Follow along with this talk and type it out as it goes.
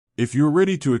If you're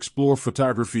ready to explore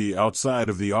photography outside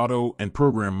of the auto and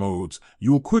program modes,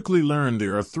 you will quickly learn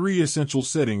there are three essential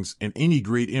settings in any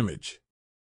great image.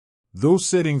 Those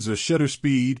settings are shutter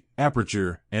speed,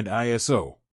 aperture, and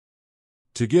ISO.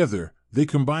 Together, they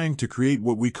combine to create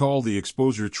what we call the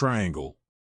exposure triangle.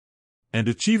 And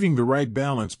achieving the right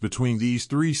balance between these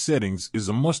three settings is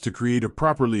a must to create a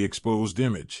properly exposed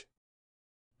image.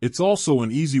 It's also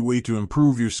an easy way to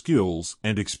improve your skills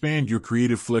and expand your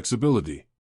creative flexibility.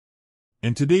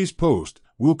 In today's post,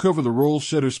 we'll cover the role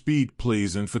shutter speed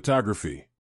plays in photography.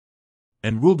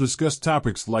 And we'll discuss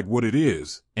topics like what it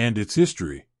is and its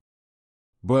history.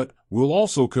 But we'll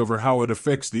also cover how it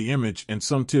affects the image and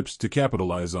some tips to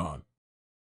capitalize on.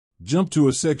 Jump to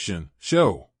a section,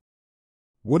 Show.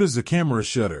 What is a camera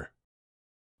shutter?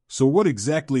 So what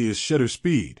exactly is shutter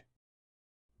speed?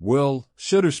 Well,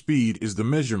 shutter speed is the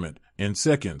measurement, in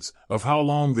seconds, of how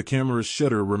long the camera's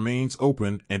shutter remains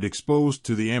open and exposed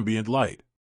to the ambient light.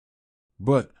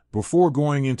 But, before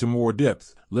going into more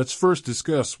depth, let's first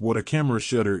discuss what a camera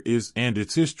shutter is and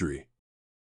its history.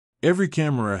 Every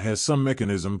camera has some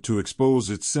mechanism to expose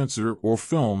its sensor or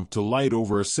film to light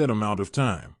over a set amount of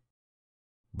time.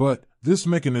 But, this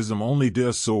mechanism only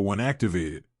does so when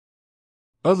activated.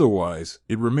 Otherwise,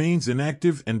 it remains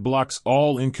inactive and blocks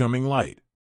all incoming light.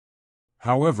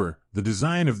 However, the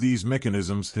design of these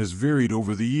mechanisms has varied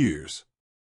over the years.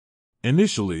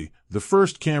 Initially, the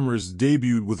first cameras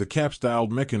debuted with a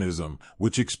cap-styled mechanism,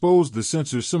 which exposed the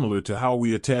sensor similar to how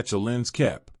we attach a lens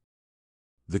cap.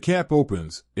 The cap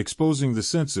opens, exposing the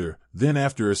sensor, then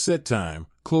after a set time,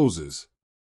 closes.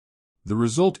 The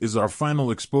result is our final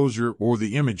exposure or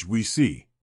the image we see.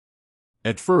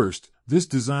 At first, this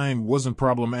design wasn't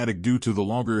problematic due to the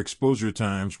longer exposure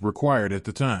times required at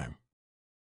the time.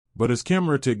 But as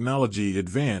camera technology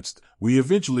advanced, we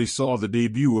eventually saw the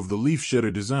debut of the leaf shutter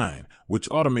design, which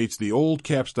automates the old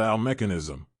cap-style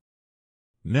mechanism.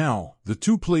 Now, the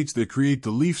two plates that create the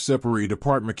leaf separate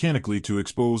apart mechanically to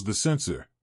expose the sensor.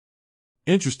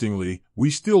 Interestingly,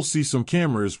 we still see some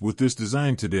cameras with this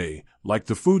design today, like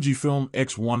the Fujifilm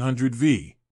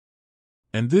X100V.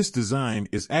 And this design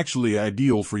is actually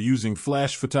ideal for using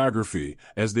flash photography,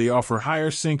 as they offer higher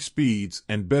sync speeds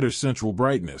and better central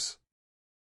brightness.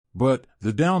 But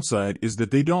the downside is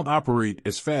that they don't operate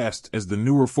as fast as the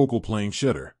newer focal plane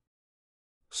shutter.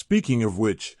 Speaking of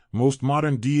which, most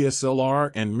modern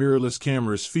DSLR and mirrorless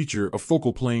cameras feature a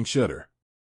focal plane shutter.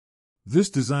 This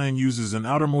design uses an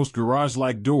outermost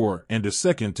garage-like door and a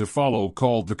second to follow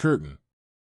called the curtain.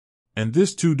 And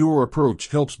this two-door approach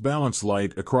helps balance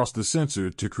light across the sensor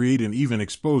to create an even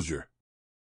exposure.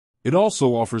 It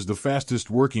also offers the fastest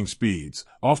working speeds,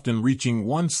 often reaching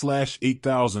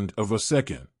 1/8000 of a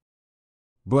second.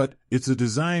 But it's a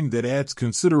design that adds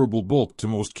considerable bulk to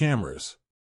most cameras.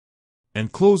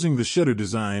 And closing the shutter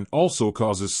design also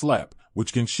causes slap,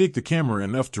 which can shake the camera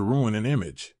enough to ruin an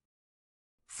image.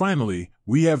 Finally,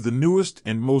 we have the newest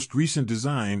and most recent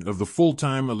design of the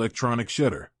full-time electronic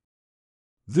shutter.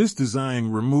 This design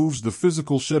removes the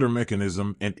physical shutter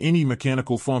mechanism and any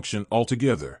mechanical function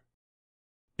altogether.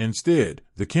 Instead,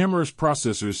 the camera's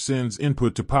processor sends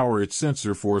input to power its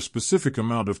sensor for a specific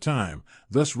amount of time,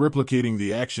 thus replicating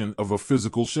the action of a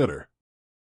physical shutter.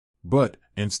 But,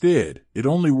 instead, it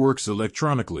only works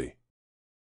electronically.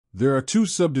 There are two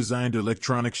sub-designed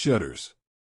electronic shutters.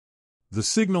 The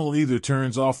signal either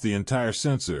turns off the entire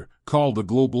sensor, called the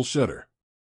global shutter,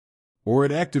 or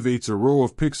it activates a row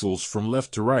of pixels from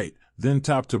left to right, then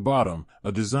top to bottom,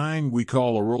 a design we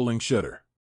call a rolling shutter.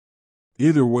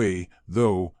 Either way,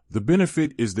 though, the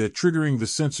benefit is that triggering the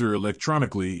sensor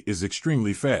electronically is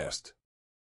extremely fast.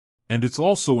 And it's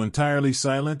also entirely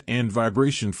silent and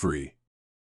vibration-free.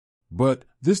 But,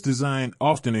 this design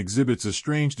often exhibits a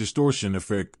strange distortion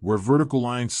effect where vertical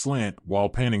lines slant while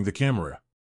panning the camera.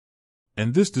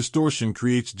 And this distortion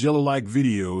creates jello-like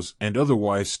videos and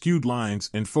otherwise skewed lines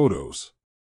in photos.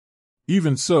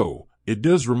 Even so, it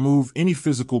does remove any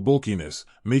physical bulkiness,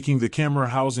 making the camera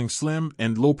housing slim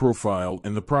and low profile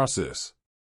in the process.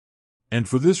 And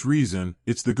for this reason,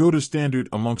 it's the go-to standard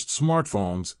amongst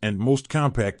smartphones and most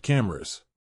compact cameras.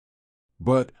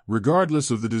 But,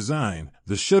 regardless of the design,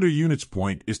 the shutter unit's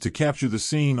point is to capture the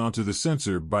scene onto the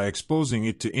sensor by exposing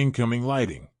it to incoming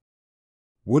lighting.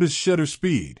 What is shutter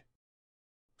speed?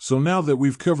 So now that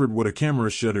we've covered what a camera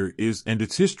shutter is and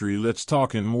its history, let's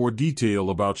talk in more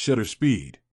detail about shutter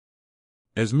speed.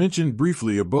 As mentioned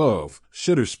briefly above,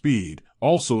 shutter speed,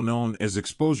 also known as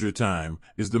exposure time,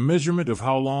 is the measurement of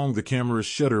how long the camera's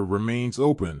shutter remains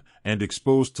open and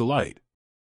exposed to light.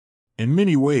 In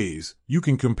many ways, you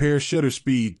can compare shutter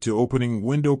speed to opening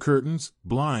window curtains,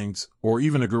 blinds, or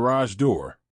even a garage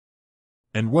door.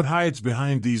 And what hides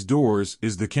behind these doors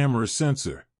is the camera's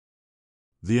sensor.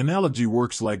 The analogy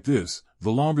works like this: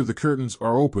 the longer the curtains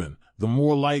are open, the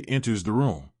more light enters the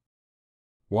room.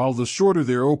 While the shorter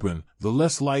they're open, the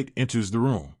less light enters the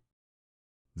room.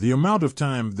 The amount of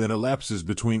time that elapses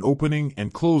between opening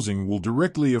and closing will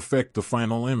directly affect the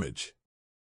final image.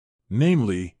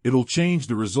 Namely, it'll change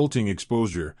the resulting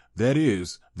exposure, that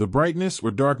is, the brightness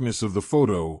or darkness of the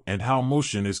photo, and how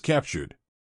motion is captured.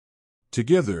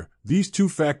 Together, these two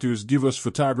factors give us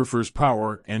photographers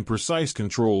power and precise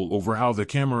control over how the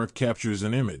camera captures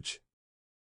an image.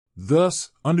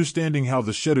 Thus, understanding how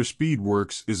the shutter speed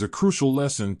works is a crucial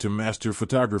lesson to master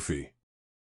photography.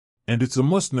 And it's a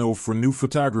must-know for new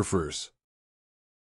photographers.